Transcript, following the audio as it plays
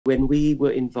when we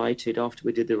were invited after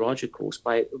we did the Raja course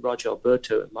by Raja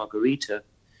Alberto and Margarita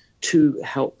to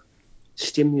help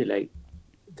stimulate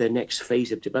the next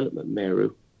phase of development,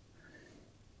 MERU,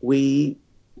 we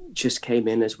just came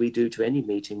in as we do to any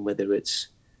meeting, whether it's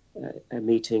a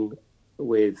meeting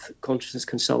with consciousness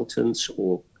consultants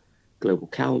or global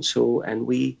council, and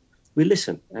we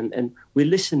listen. And we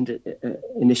listened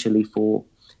initially for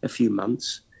a few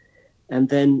months, and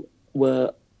then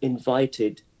were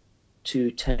invited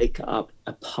to take up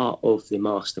a part of the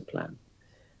master plan.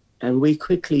 And we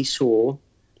quickly saw,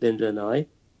 Linda and I,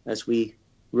 as we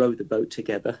rowed the boat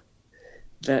together,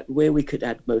 that where we could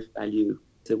add most value,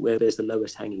 to where there's the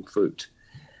lowest hanging fruit.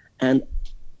 And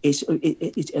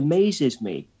it amazes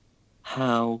me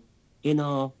how in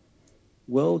our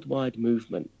worldwide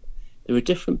movement, there are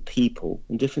different people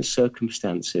and different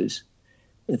circumstances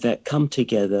that come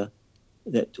together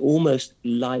that almost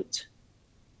light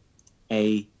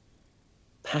a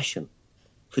passion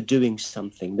for doing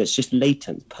something that's just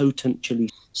latent, potentially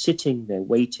sitting there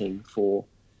waiting for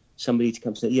somebody to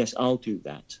come and say, yes, I'll do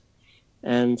that.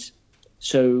 And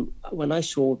so when I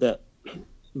saw that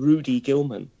Rudy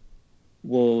Gilman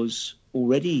was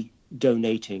already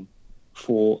donating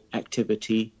for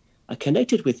activity, I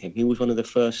connected with him. He was one of the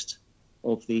first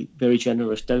of the very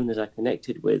generous donors I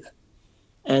connected with.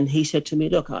 And he said to me,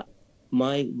 look,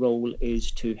 my role is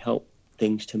to help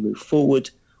things to move forward.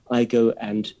 I go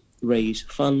and raise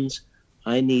funds.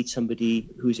 I need somebody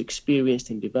who's experienced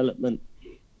in development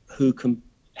who can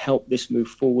help this move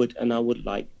forward, and I would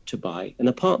like to buy an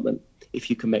apartment if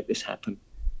you can make this happen.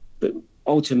 But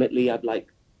ultimately, I'd like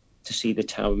to see the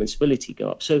Tower of Municipality go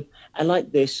up. So, and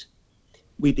like this,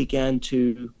 we began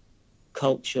to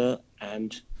culture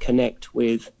and connect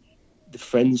with the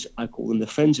friends, I call them the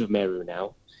Friends of MERU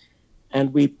now,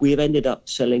 and we've ended up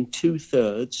selling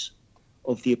 2/3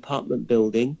 of the apartment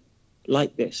building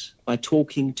like this, by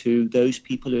talking to those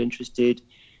people who are interested,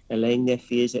 allaying their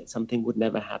fears that something would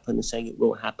never happen and saying it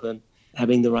will happen,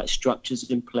 having the right structures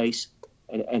in place,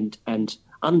 and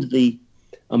under the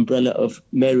umbrella of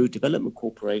MERU Development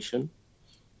Corporation,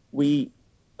 we,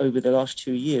 over the last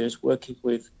 2 years, working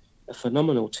with a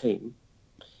phenomenal team,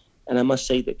 and I must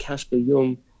say that Casper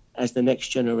Jung, as the next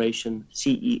generation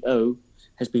CEO,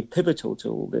 has been pivotal to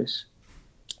all this,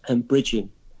 and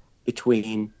bridging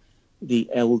between the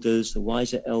elders, the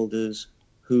wiser elders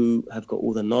who have got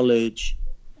all the knowledge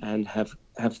and have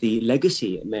the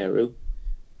legacy at MERU,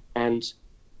 and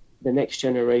the next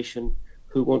generation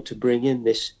who want to bring in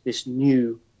this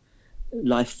new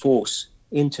life force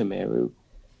into MERU,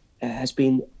 has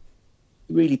been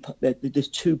really this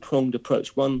two-pronged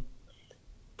approach. One,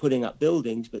 putting up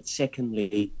buildings, but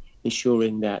secondly,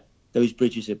 ensuring that those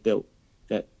bridges are built,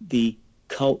 that the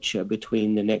culture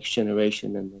between the next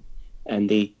generation and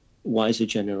the wiser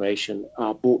generation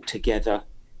are brought together,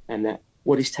 and that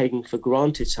what is taken for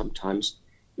granted sometimes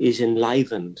is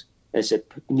enlivened as a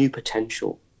new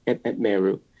potential at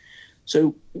MERU.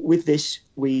 So with this,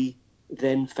 we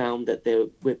then found that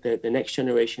the next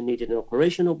generation needed an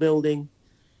operational building,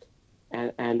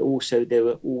 and also there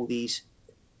were all these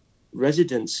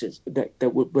residences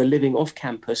that were living off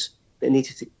campus that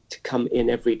needed to come in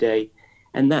every day,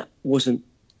 and that wasn't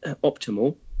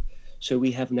optimal. So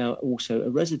we have now also a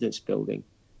residence building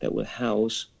that will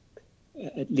house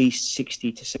at least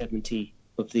 60 to 70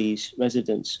 of these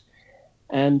residents.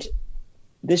 And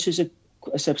this is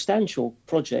a substantial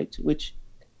project, which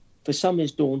for some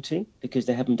is daunting because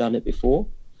they haven't done it before.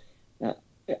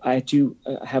 I do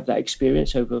have that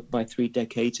experience over my 3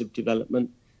 decades of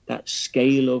development, that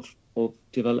scale of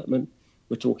development.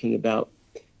 We're talking about,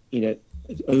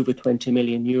 over 20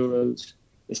 million euros.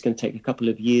 It's going to take a couple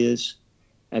of years,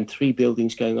 and 3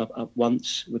 buildings going up at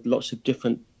once with lots of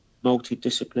different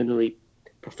multidisciplinary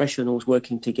professionals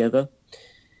working together.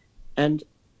 And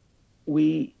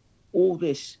all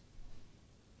this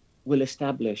will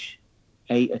establish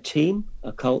a team,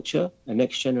 a culture, a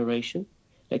next generation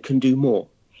that can do more,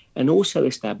 and also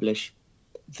establish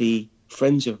the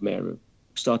Friends of MERU,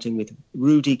 starting with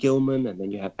Rudy Gilman, and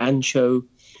then you have Ancho,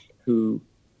 who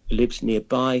lives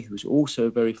nearby, who's also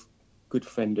a very good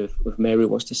friend of MERU,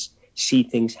 wants to see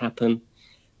things happen,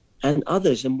 and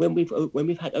others. And when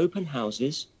we've had open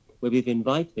houses where we've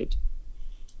invited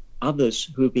others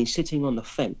who have been sitting on the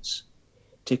fence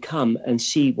to come and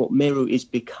see what MERU is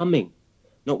becoming,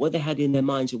 not what they had in their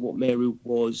minds of what MERU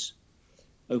was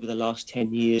over the last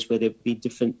 10 years, where there have been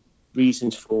different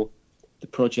reasons for the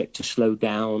project to slow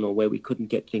down or where we couldn't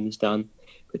get things done,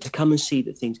 but to come and see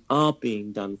that things are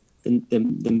being done.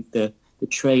 The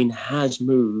train has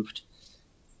moved.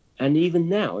 And even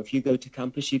now, if you go to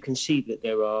campus, you can see that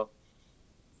there are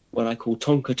what I call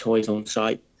Tonka toys on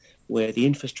site, where the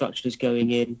infrastructure is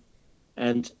going in.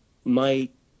 And my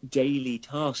daily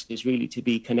task is really to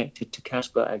be connected to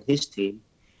Casper and his team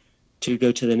to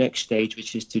go to the next stage,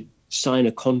 which is to sign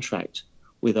a contract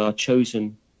with our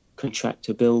chosen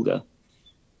contractor builder.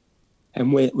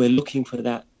 And we're looking for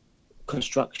that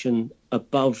construction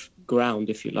above ground,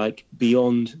 if you like,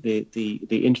 beyond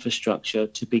the infrastructure,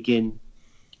 to begin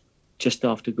just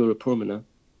after Guru Purnima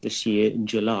this year in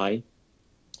July.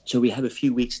 So we have a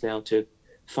few weeks now to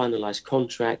finalize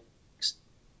contracts,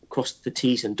 cross the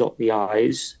T's and dot the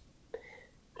I's.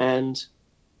 And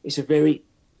it's a very,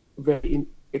 very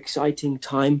exciting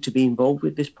time to be involved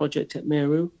with this project at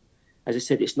MERU. As I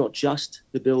said, it's not just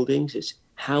the buildings, it's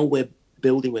how we're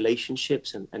building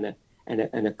relationships and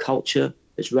a culture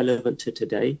that's relevant to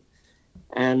today.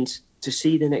 And to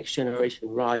see the next generation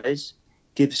rise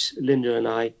gives Linda and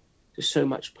I just so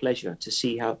much pleasure to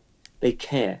see how they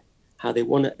care, how they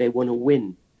want to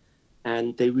win,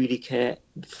 and they really care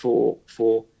for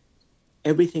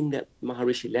everything that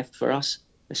Maharishi left for us,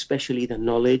 especially the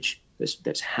knowledge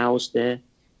that's housed there,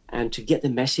 and to get the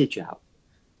message out,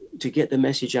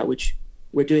 which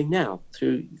we're doing now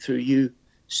through you,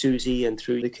 Susie, and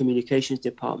through the communications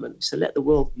department. So let the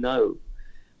world know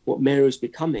what MERU is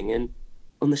becoming. And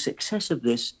on the success of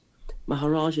this,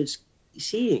 Maharaj is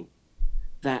seeing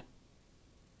that,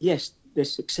 yes,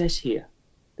 there's success here.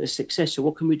 There's success. So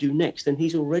what can we do next? And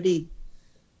he's already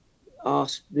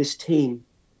asked this team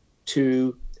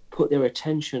to put their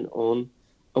attention on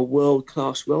a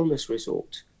world-class wellness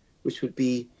resort, which would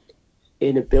be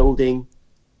in a building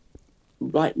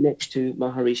right next to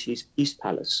Maharishi's East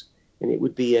Palace. And it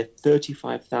would be a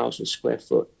 35,000 square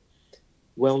foot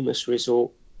wellness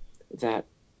resort that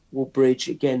will bridge,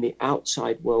 again, the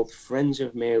outside world, friends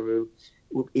of MERU.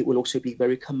 It will also be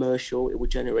very commercial. It will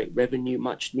generate revenue,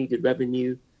 much needed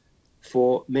revenue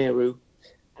for MERU.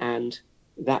 And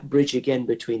that bridge, again,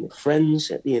 between the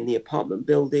friends in the apartment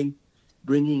building,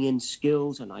 bringing in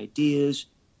skills and ideas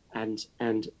and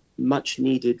much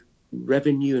needed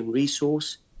revenue and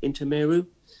resource into MERU,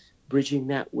 bridging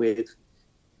that with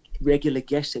regular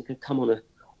guests and can come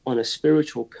on a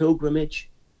spiritual pilgrimage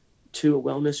to a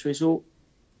wellness resort.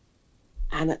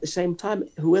 And at the same time,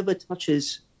 whoever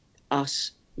touches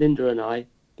us, Linda and I,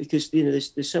 because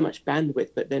there's so much bandwidth,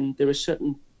 but then there are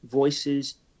certain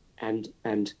voices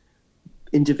and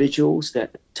individuals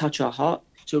that touch our heart.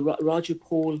 So Raja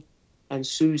Paul and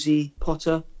Susie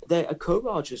Potter, they are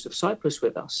co-Rajas of Cyprus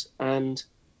with us, and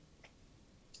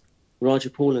Raja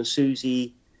Paul and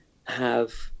Susie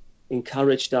have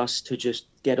encouraged us to just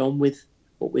get on with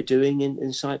what we're doing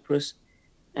in Cyprus.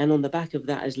 And on the back of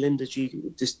that, as Linda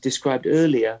just described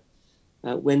earlier,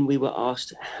 when we were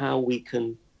asked how we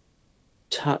can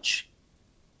touch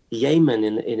Yemen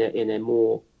in a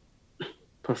more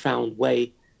profound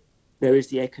way, there is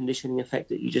the air conditioning effect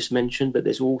that you just mentioned, but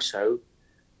there's also,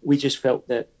 we just felt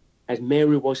that as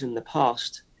MERU was in the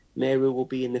past, MERU will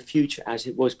be in the future as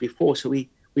it was before. So we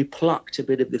plucked a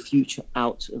bit of the future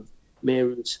out of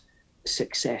MERU's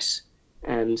success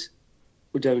and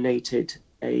donated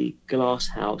a glass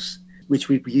house, which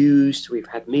we've used. We've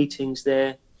had meetings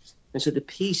there. And so the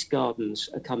peace gardens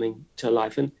are coming to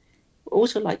life. And I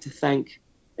also like to thank,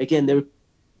 again,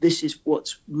 this is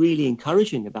what's really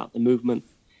encouraging about the movement,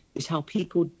 is how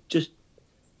people just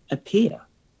appear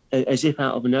as if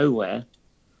out of nowhere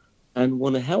and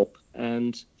want to help.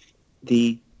 And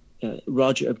the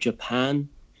Raja of Japan,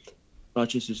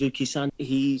 Raja Suzuki-san,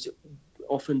 he's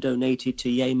often donated to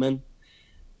Yemen.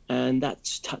 And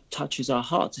that touches our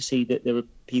heart to see that there are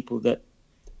people that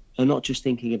are not just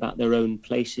thinking about their own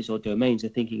places or domains, they're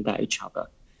thinking about each other.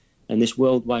 And this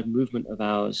worldwide movement of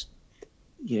ours,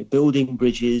 building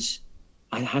bridges,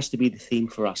 it has to be the theme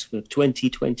for us for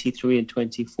 2023 and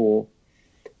 24.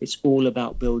 It's all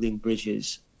about building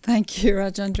bridges. Thank you,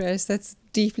 Andreas. That's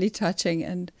deeply touching,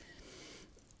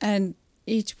 and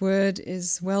each word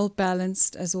is well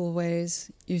balanced as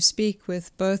always. You speak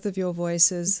with both of your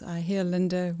voices. I hear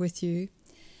Linda with you.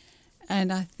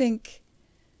 And I think,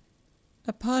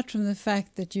 apart from the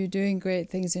fact that you're doing great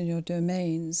things in your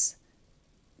domains,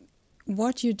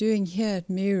 what you're doing here at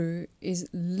MERU is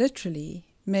literally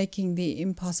making the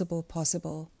impossible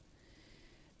possible.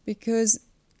 Because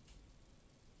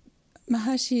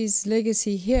Mahashi's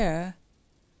legacy here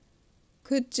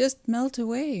could just melt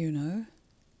away,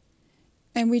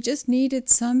 And we just needed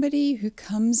somebody who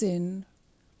comes in,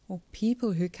 or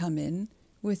people who come in,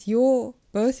 with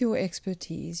both your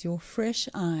expertise, your fresh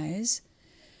eyes,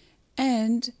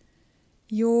 and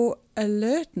your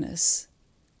alertness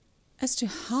as to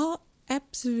how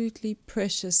absolutely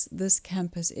precious this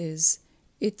campus is.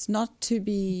 It's not to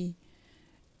be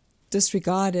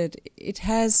disregard it. It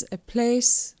has a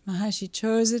place. Maharshi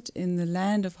chose it in the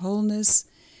land of wholeness.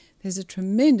 There's a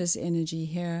tremendous energy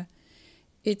here.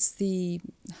 It's the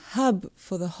hub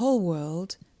for the whole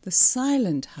world, the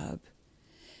silent hub.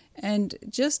 And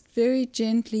just very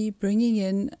gently bringing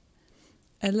in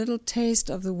a little taste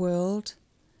of the world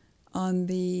on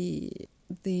the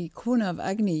corner of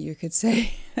Agni, you could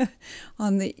say,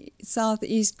 on the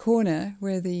southeast corner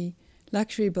where the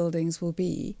luxury buildings will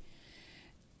be,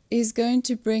 is going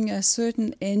to bring a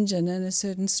certain engine and a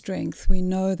certain strength. We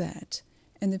know that.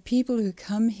 And the people who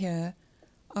come here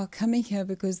are coming here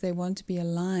because they want to be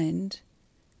aligned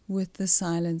with the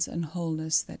silence and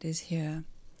wholeness that is here.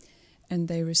 And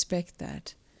they respect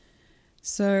that.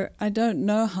 So I don't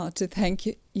know how to thank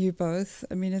you both.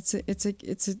 I mean, it's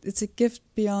a gift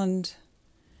beyond.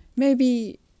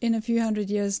 Maybe in a few hundred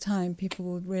years' time, people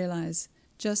will realize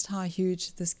just how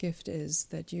huge this gift is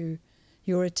that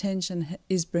your attention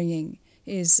is bringing,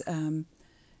 is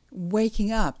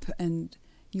waking up, and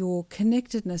your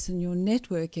connectedness and your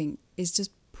networking is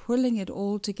just pulling it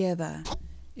all together.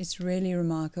 It's really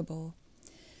remarkable.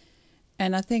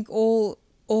 And I think all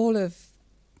of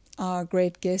our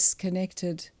great guests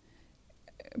connected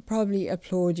probably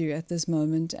applaud you at this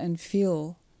moment and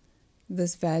feel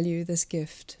this value, this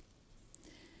gift.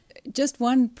 Just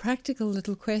one practical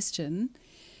little question.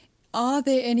 Are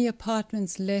there any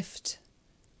apartments left,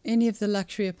 any of the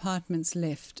luxury apartments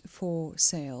left for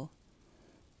sale?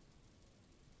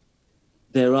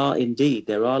 There are indeed.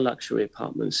 There are luxury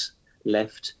apartments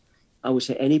left. I would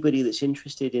say anybody that's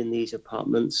interested in these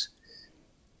apartments,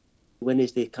 when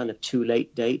is the kind of too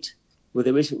late date? Well,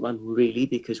 there isn't one really,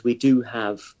 because we do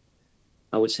have,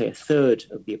 I would say, a third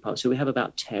of the apartments. So we have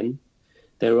about 10.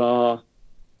 There are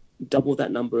double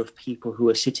that number of people who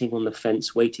are sitting on the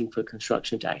fence waiting for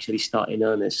construction to actually start in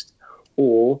earnest,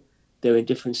 or they're in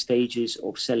different stages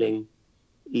of selling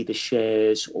either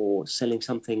shares or selling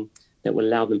something that will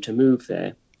allow them to move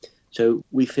there. So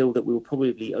we feel that we will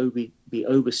probably be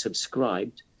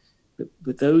oversubscribed. But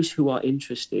with those who are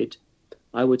interested,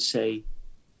 I would say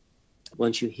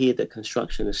once you hear that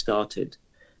construction has started,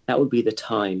 that would be the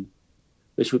time,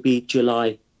 which would be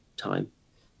July time,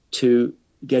 to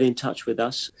get in touch with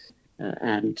us.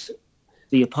 And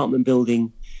the apartment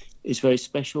building is very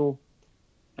special,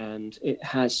 and it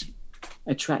has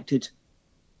attracted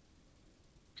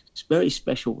very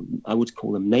special, I would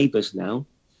call them neighbors now,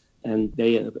 and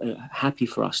they are happy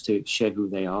for us to share who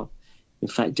they are. In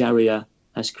fact, Daria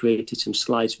has created some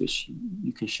slides which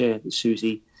you can share with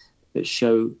Susie that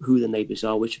show who the neighbors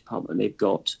are, which apartment they've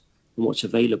got, and what's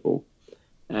available.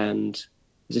 And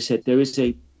as I said, there is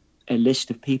a list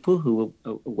of people who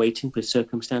are waiting for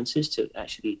circumstances to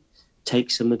actually take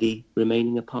some of the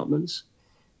remaining apartments.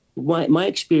 My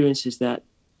experience is that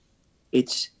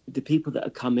it's the people that are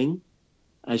coming,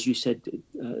 as you said,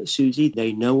 Susie,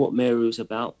 they know what MERU is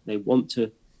about. They want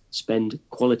to spend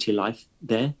quality life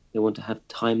there. They want to have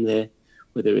time there,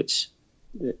 whether it's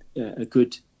a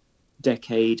good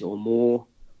decade or more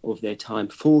of their time,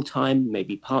 full-time,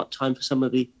 maybe part-time for some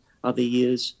of the other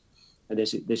years. And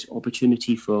there's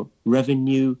opportunity for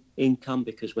revenue income,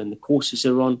 because when the courses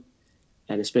are on,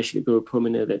 and especially at MERU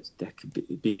Promina, that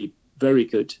could be very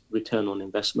good return on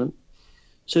investment.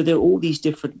 So there are all these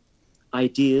different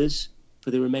ideas for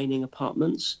the remaining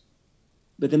apartments.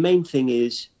 But the main thing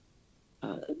is,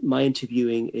 my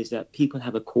interviewing is that people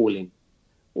have a calling,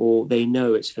 or they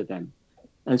know it's for them.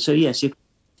 And so, yes,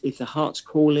 if the heart's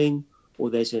calling, or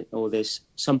there's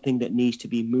something that needs to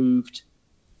be moved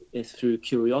through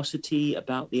curiosity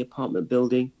about the apartment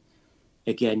building,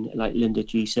 again, like Linda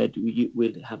G said,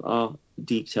 we'll have our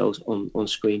details on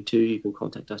screen too. You can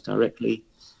contact us directly,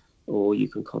 or you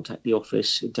can contact the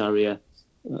office. Daria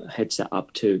heads that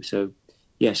up too. So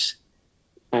yes,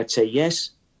 I'd say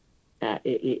yes,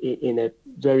 in a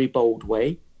very bold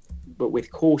way, but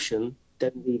with caution.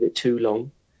 Don't leave it too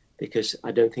long, because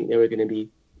I don't think there are going to be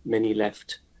many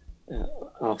left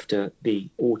after the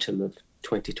autumn of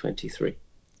 2023.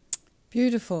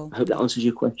 Beautiful. I hope that answers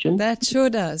your question. That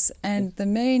sure does. And the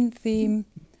main theme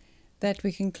that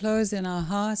we can close in our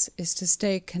hearts is to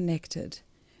stay connected.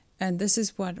 And this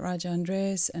is what Raja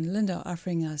Andreas and Linda are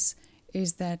offering us,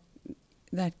 is that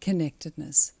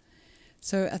connectedness.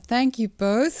 So I thank you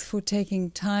both for taking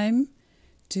time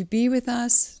to be with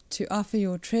us, to offer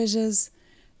your treasures,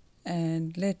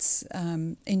 and let's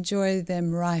enjoy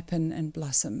them ripen and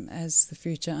blossom as the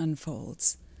future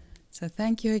unfolds. So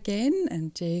thank you again,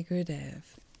 and Jai Gurudev.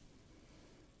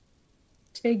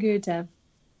 Jai Gurudev.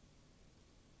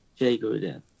 Jai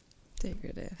Gurudev. Jai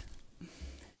Gurudev.